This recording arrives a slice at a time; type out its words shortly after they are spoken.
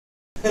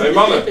Hey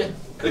mannen,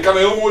 ik kan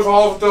een heel mooi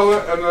verhaal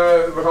vertellen en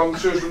we gaan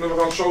het zus doen en we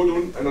gaan het zo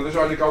doen. En dat is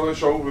eigenlijk altijd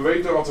zo, we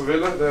weten wat we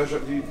willen.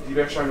 Die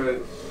weg zijn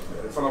we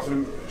vanaf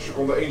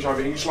seconde 1 zijn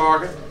we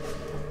ingeslagen.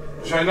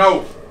 We zijn nu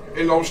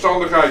in de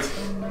omstandigheid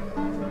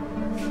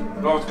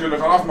dat we het kunnen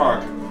gaan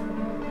afmaken.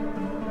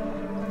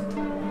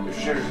 Dus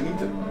we zeggen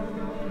genieten.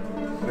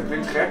 En dat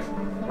klinkt gek,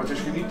 maar het is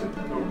genieten.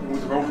 We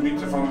moeten gewoon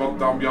genieten van wat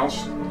de ambiance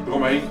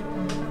eromheen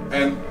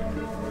en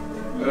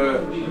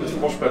het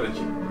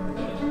voetbalspelletje.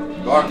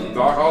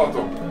 Daar gaat het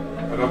om.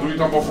 En daar doe je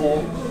het allemaal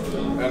voor.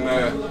 En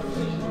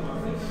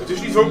het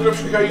is niet veel clubs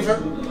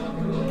gegeven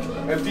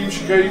en teams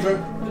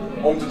gegeven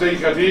om te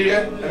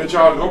degraderen en het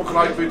jaar erop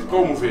gelijk weer te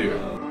promoveren.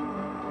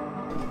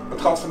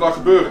 Het gaat vandaag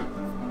gebeuren.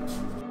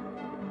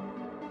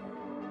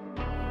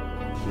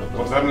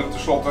 Want we hebben het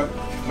tenslotte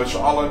met z'n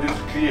allen dit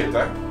gecreëerd,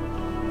 hè?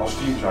 Als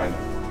team zijn.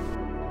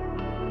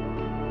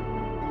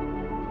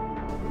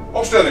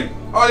 Opstelling: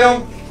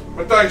 Arjan,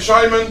 Martijn,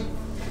 Simon,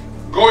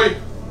 Roy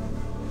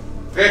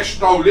rechts,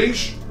 Touw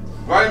links,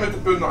 wij met de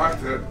punten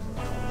achteren,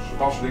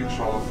 Sebas links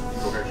half,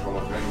 Guido rechts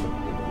half, Raymond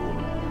in de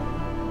boren,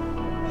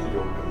 Guido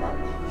en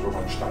Mike, zo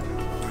van de start.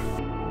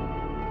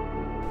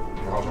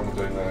 We gaan zo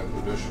meteen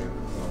de bus in.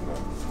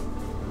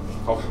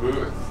 Het gaat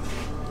gebeuren.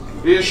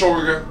 Eerst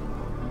zorgen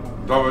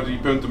dat we die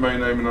punten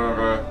meenemen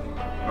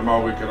naar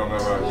Maurik en dan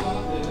hebben we...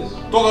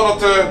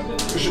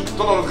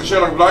 Totdat het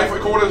gezellig blijft.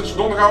 Ik hoorde het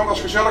donderdagavond,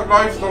 als het gezellig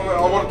blijft, dan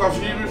al wordt het dan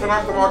 4 uur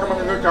vannacht, dan maken we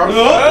nog een rukhout.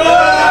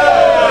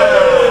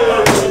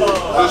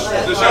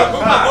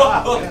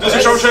 Dus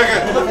ik zou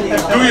zeggen,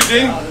 doe je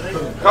ding,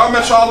 ga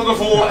met z'n allen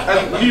ervoor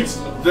en niet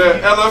de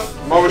 11,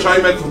 maar we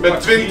zijn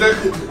met 20.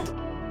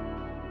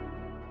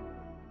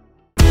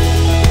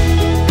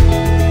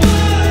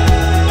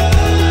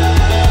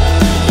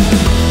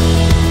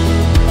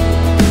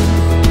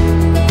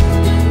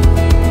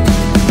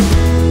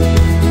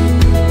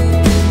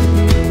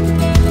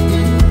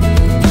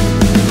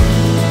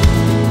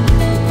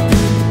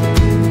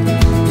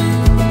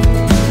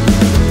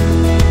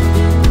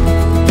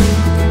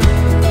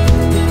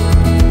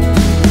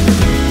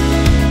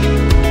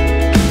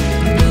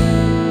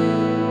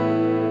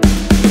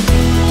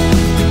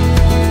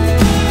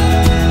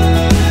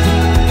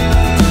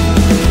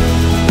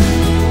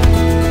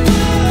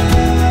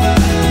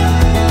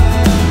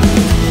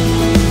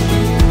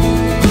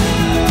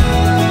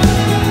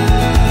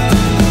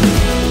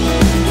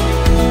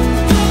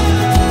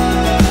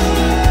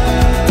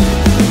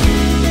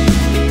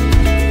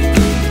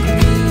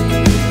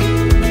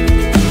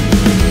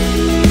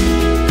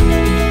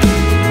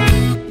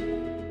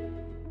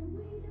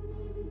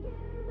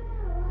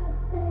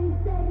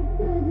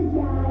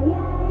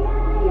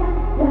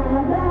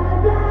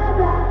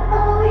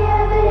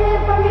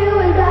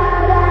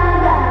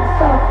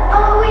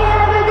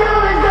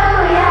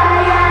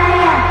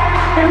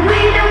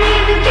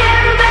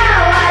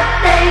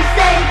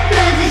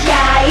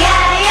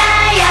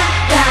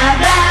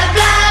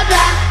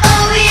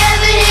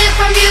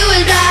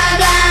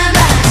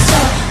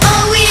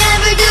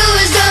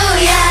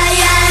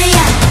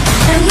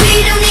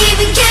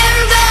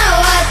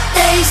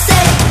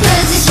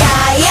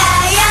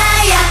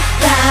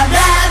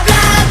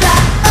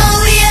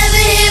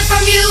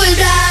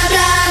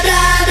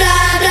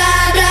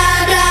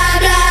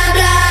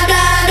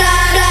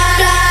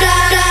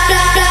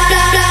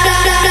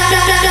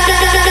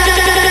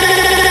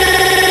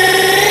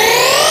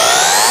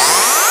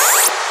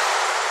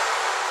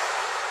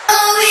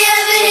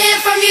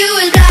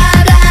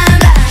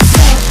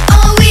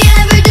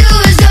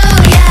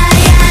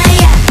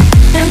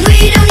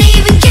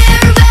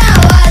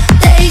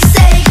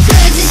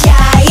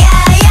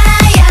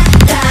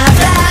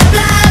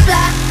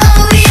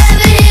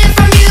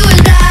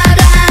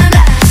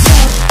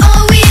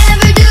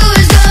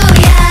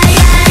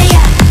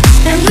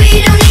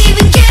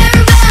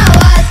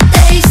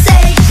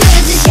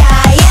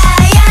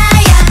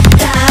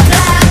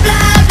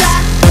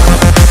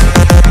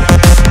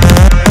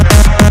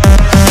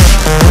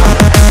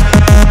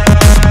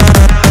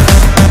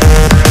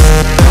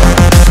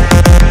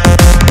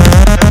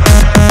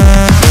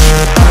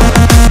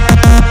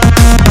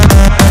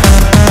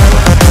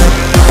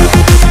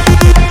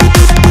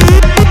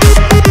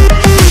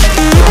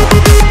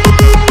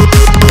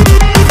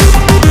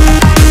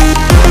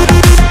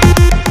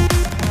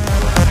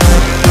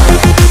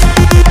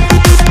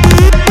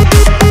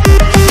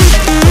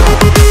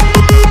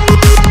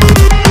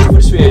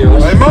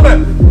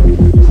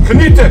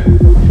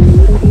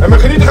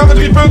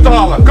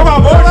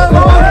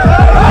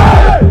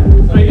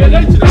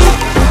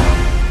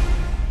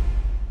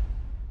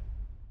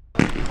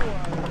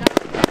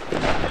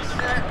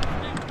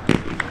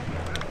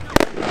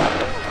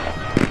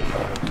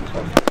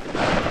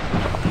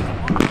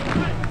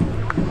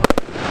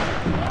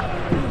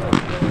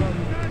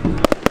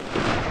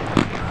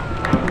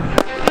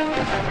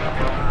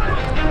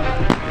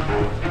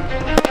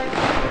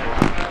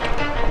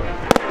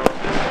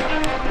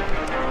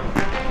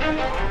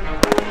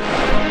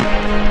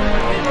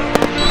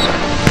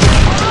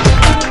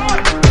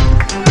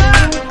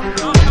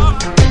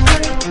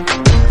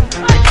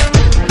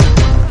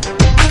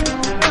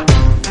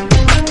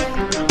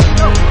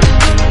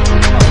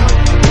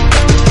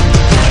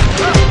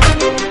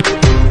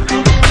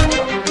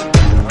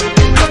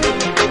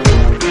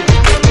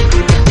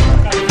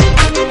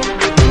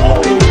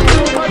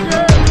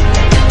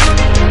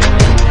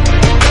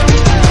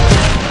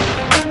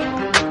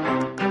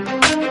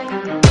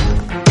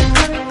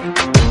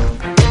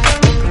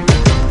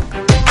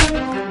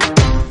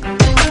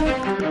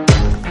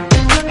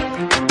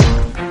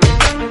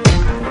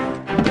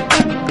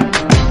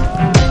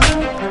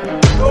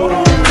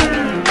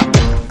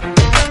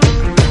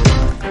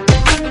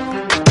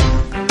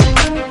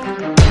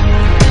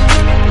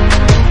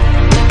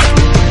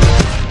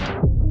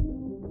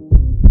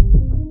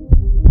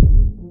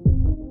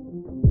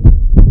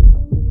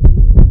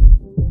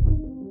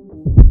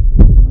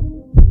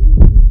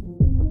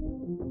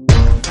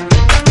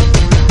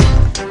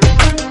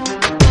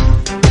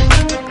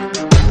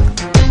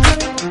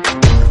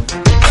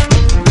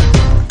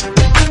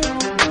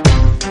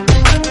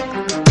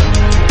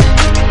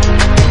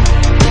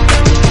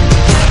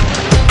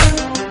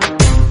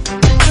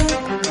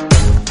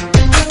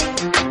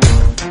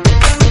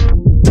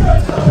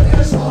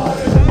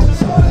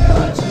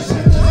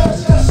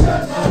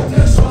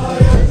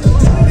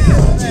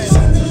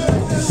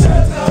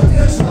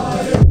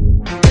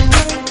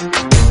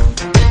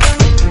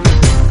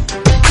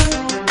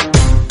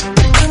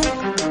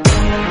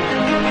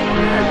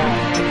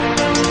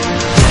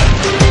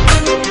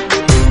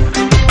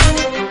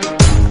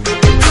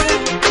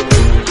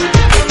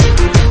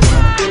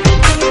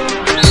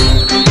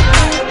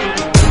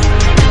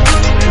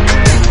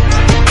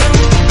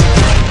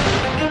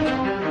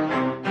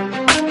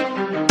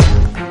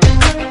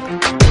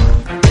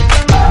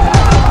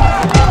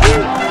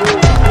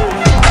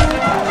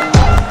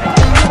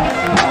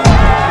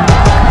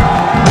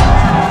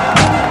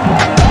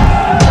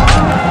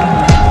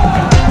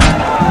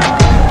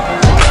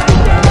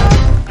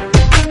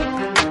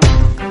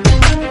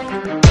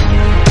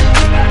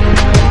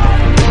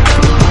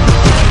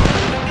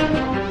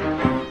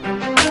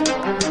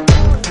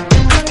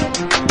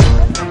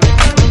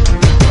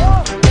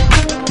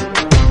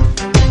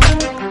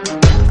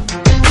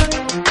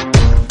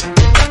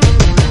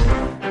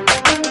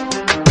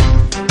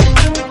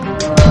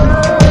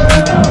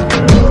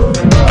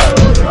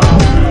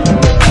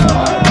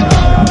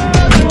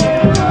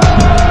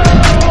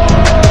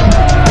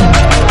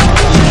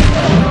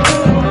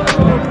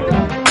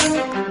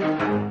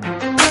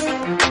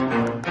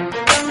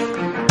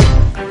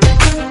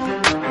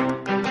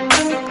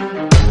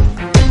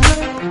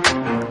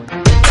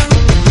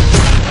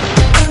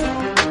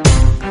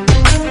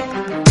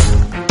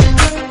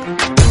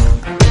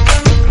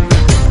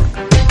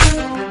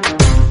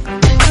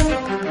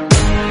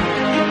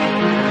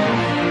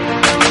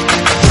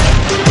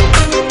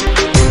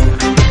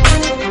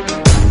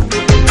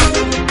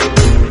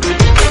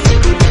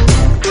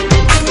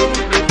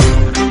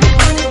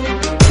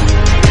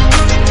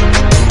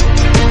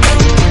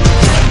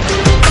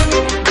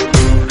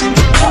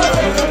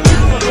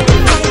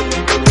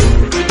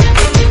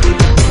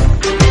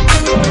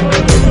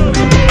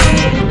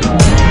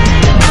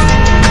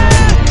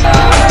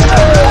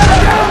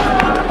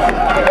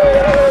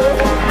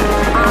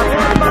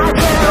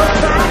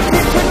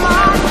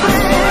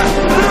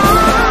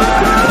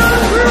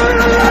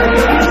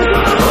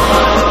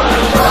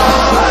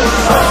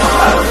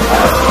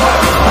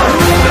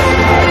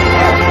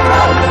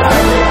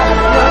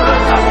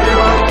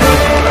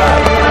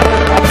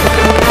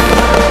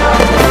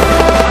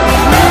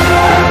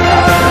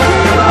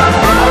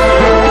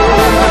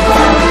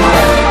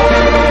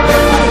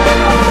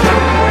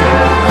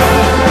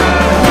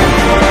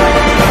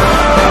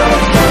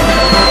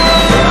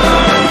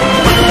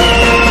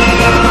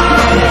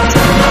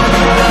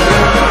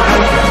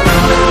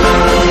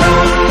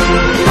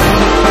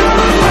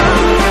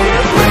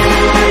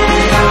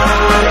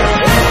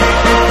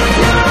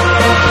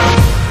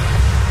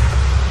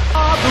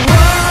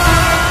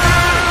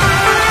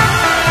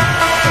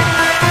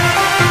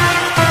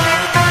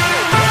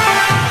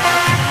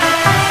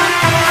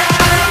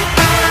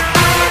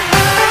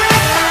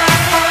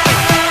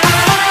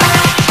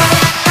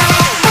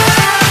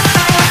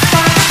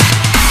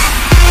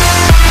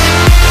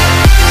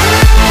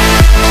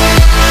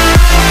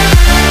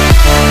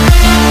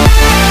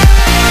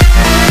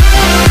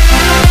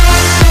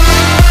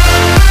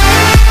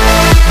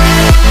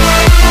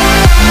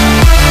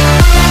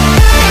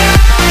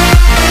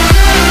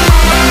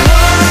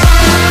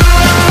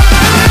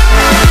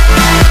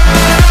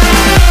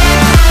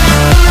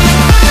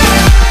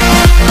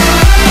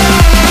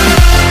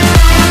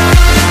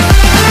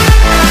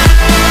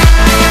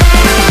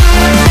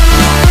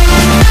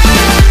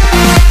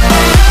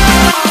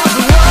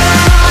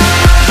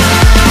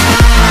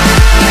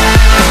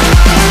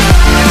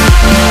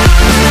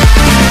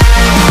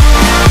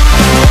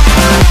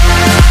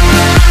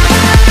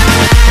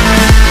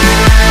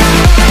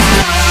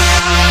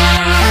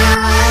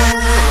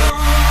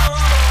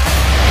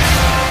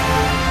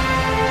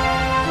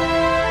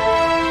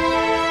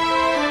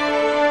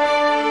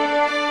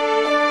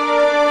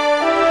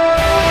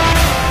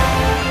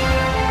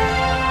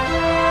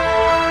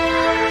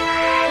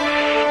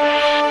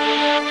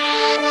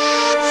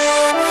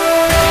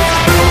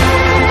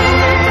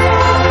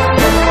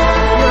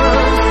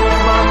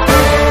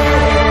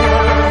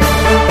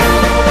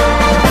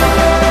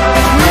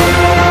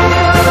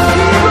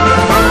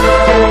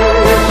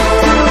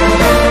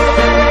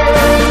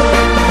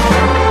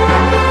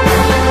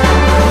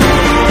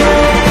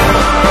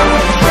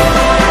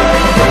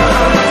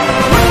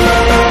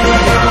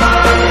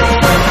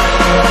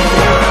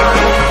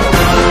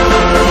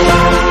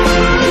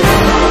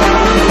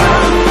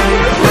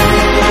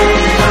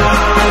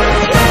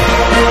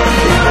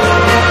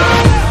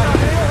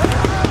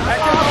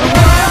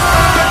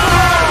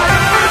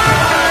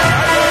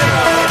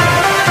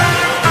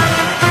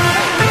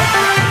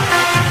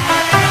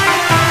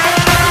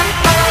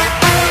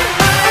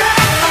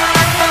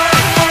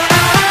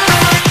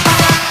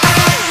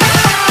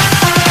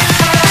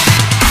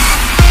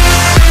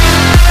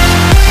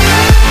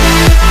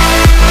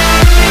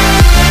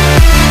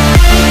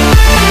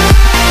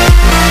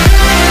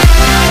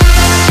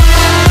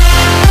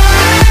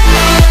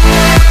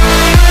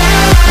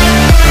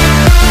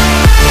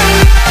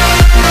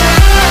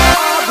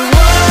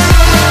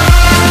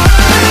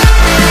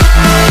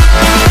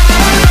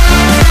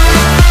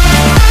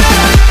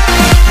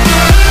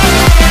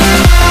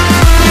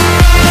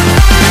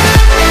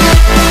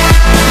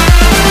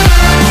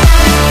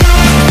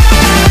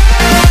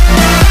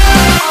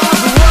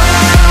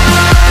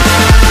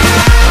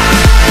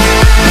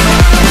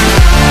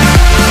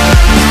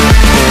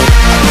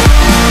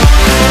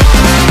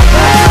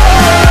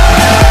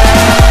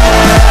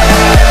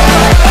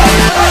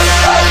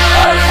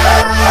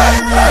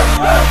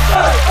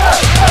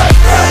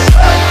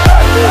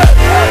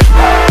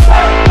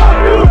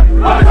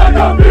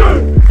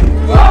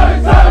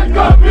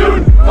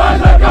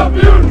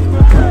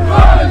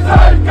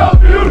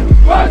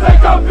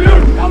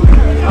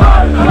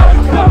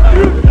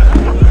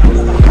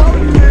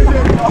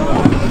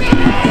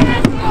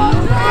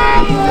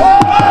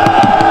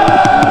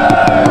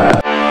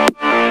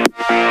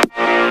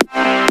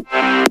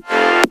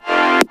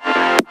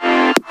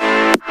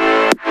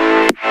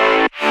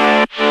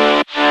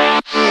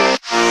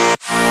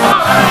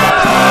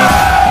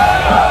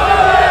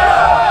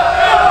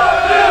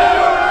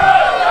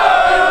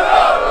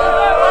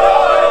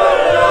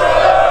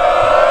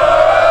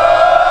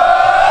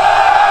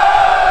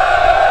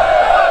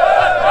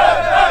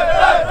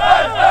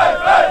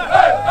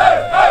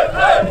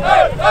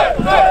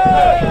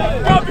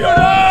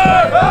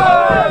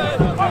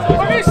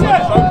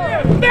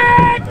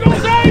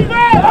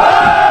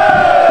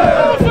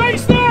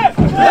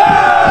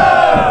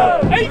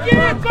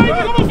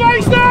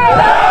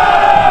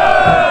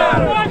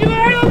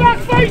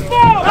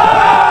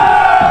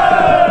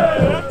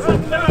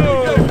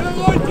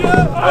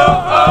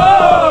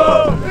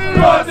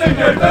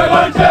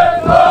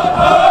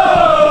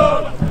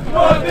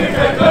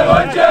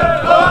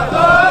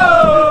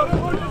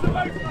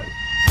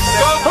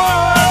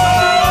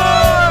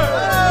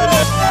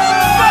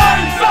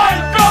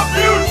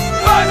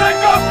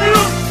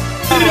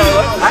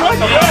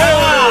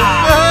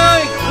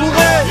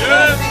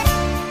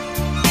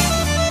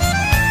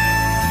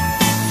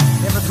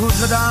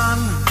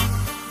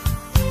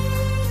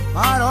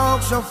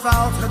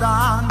 fout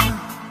gedaan.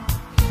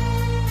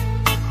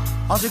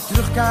 Als ik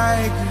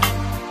terugkijk.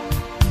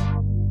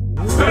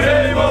 De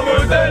hemel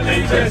moet een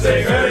liedje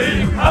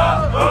zingen.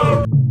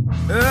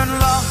 Een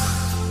lach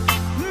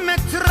met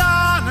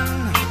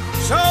tranen,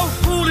 zo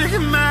voel ik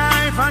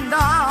mij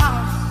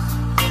vandaag.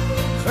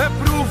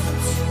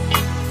 Geproefd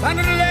van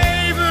het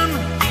leven,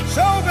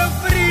 zoveel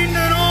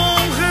vrienden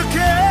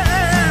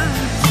ongekend.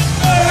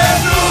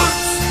 Het bloed,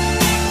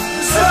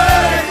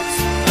 zweet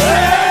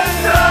en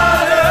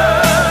tranen.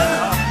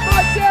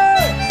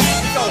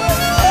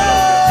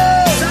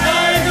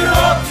 Zij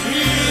rolt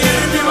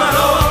hier nu maar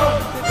op.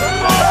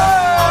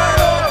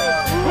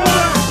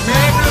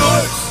 Met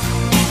bloed,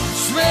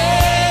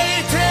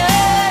 zweet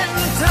en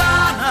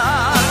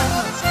tranen.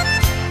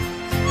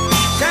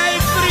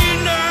 Kijk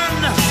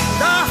vrienden,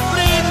 dag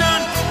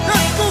vrienden,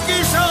 het koek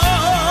is op.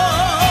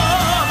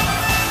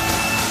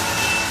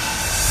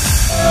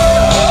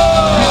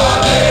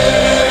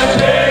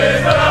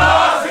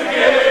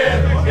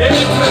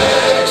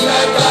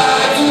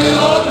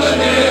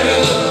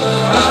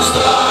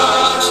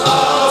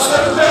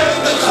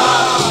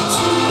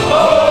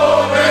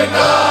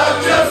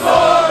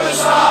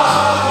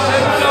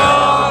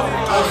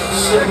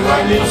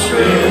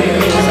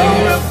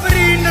 Zoveel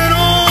vrienden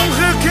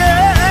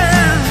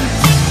ongekend.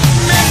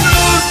 Met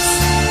bloed,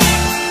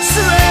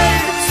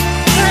 zweet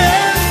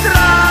en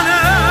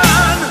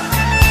tranen.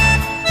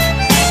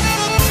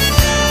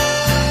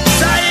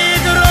 Zij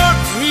ik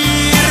rot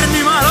hier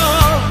nu maar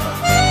op.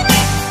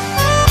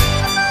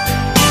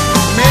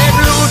 Met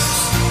bloed,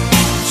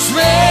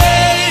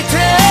 zweet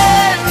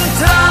en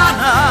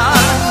tranen.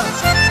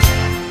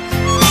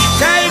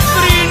 Kijk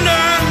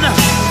vrienden,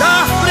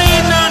 dag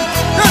vrienden,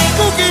 het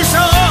koek is op.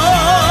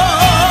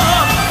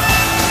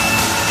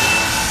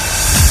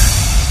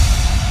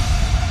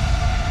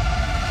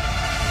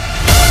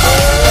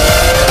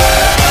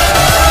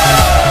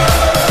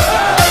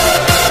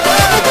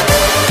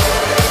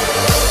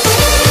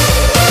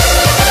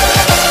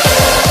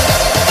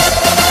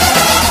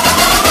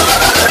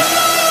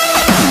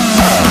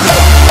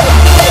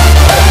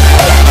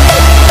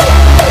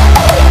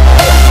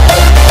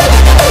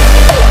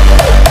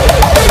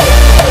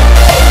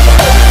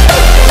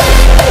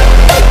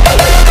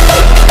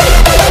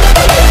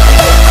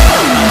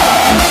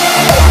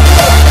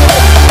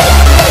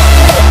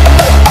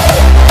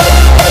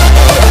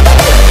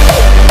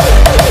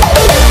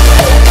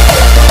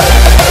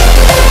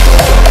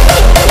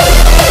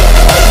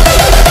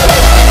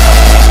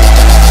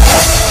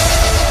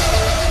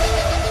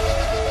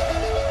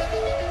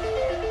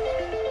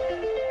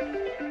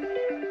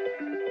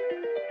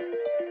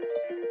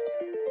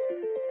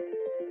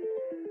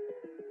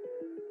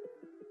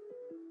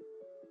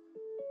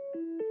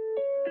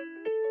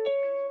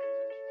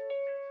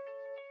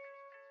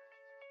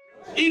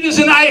 Ieder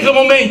zijn eigen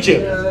momentje.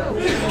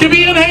 Ik heb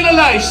hier een hele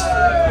lijst.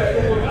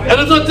 En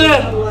dat wordt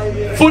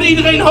voor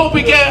iedereen, hoop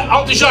ik,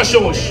 enthousiast,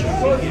 jongens.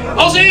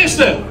 Als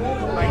eerste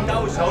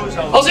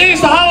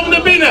halen we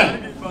naar binnen.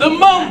 De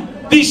man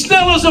die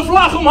sneller zijn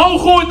vlag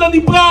omhoog gooit dan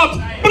die praat.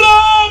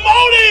 Bram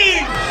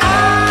Oning!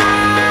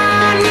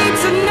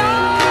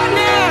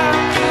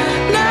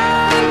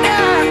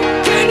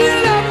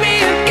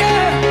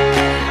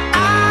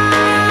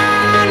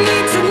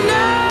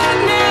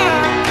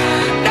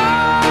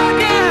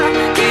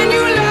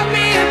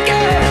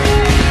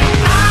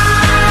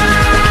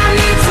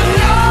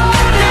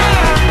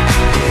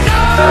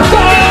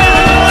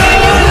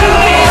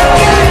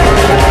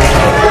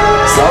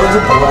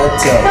 Soulja Boy,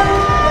 tell.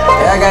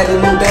 Hey, I got this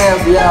new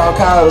dance for y'all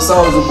called the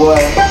Soulja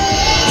Boy.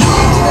 You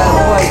got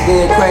a punch,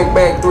 then crank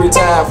back 3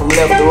 times from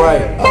left to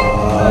right.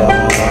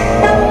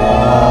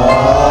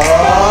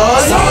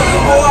 Soulja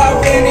Boy, I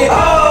finna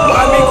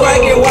why me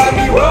crank it, why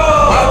me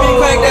roll? Why me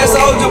crank that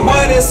Soulja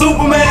Boy, then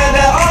Superman,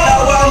 that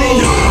now why me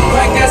you?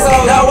 Crank that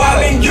Soulja, now why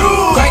me you?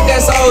 Crank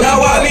that Soulja, now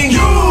why me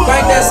you?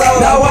 Crank that Soulja,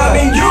 now why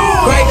me you?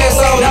 Crank that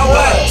Soulja, now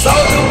what?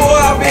 Soulja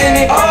Boy, I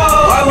finna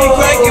why me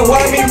crank it,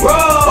 why me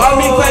roll? Why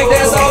me crank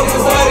that Soulja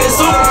Boy, then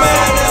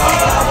Superman,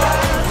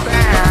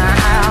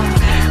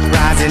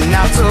 Rising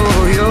out to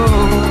you,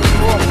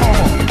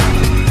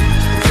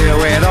 filled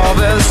with all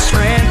the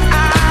strength I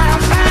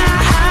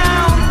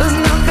found. There's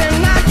nothing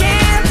I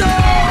can't do.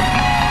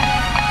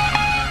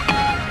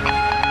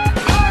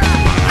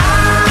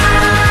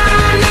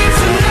 I need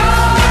to know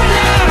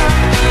now,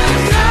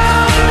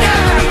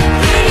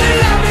 can you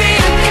love me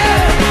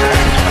again?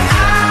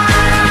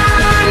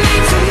 I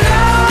need to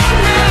know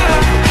now,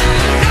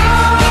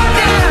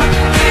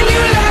 can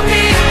you love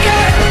me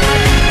again?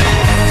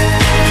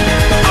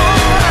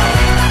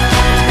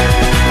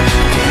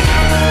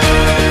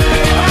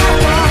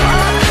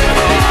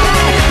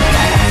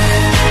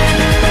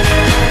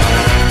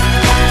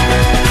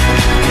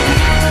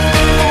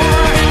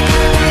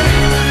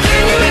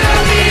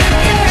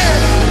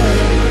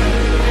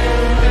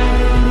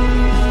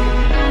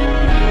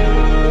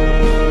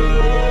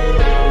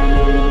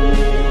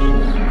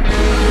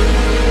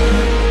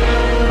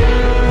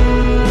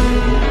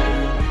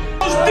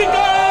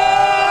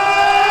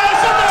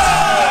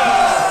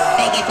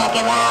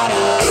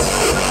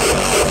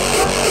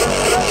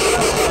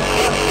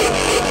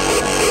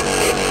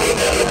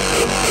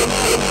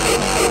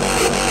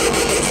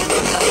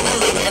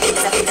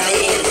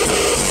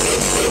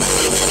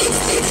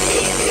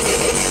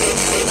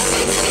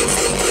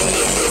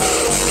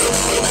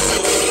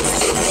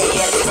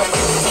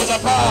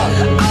 apart.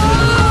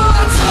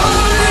 Oh, I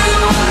told you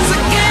once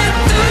again,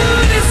 do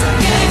this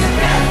again,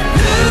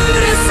 do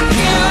this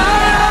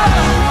again.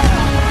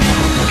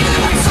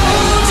 I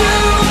told you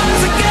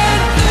once again,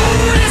 do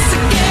this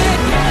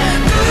again,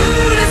 do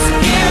this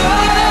again.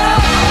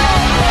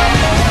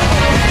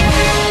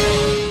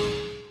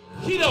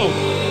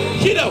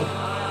 Guido,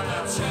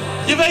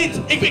 je weet,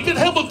 ik ben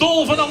helemaal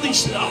dol van al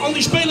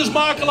die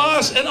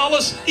spelersmakelaars en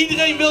alles.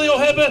 Iedereen wil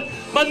jou hebben,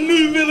 maar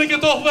nu wil ik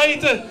het toch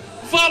weten.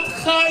 Wat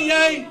ga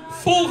jij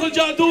volgend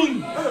jaar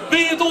doen? Wil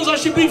je het ons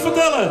alsjeblieft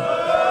vertellen?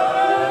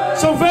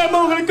 Zo ver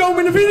mogelijk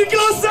komen in de 4e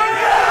klasse!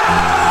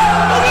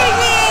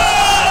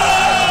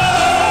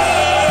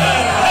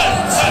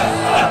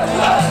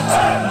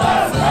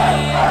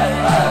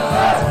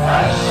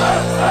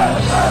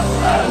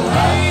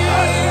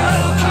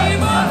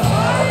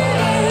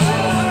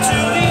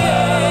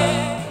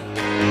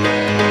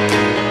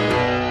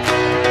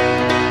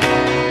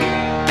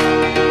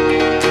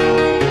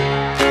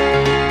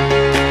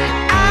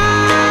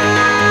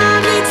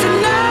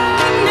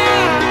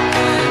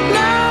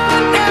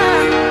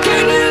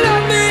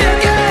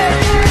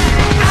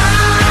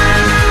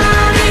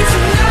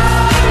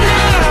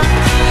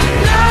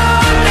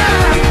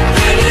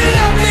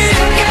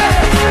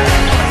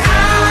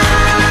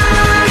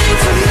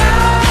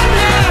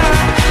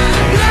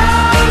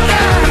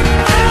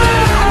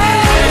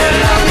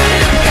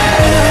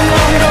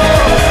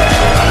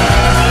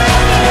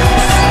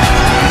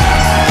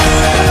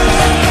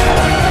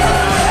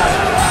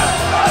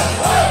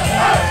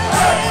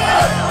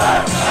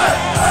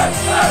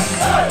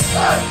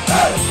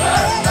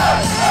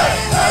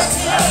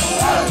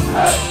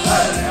 Hey!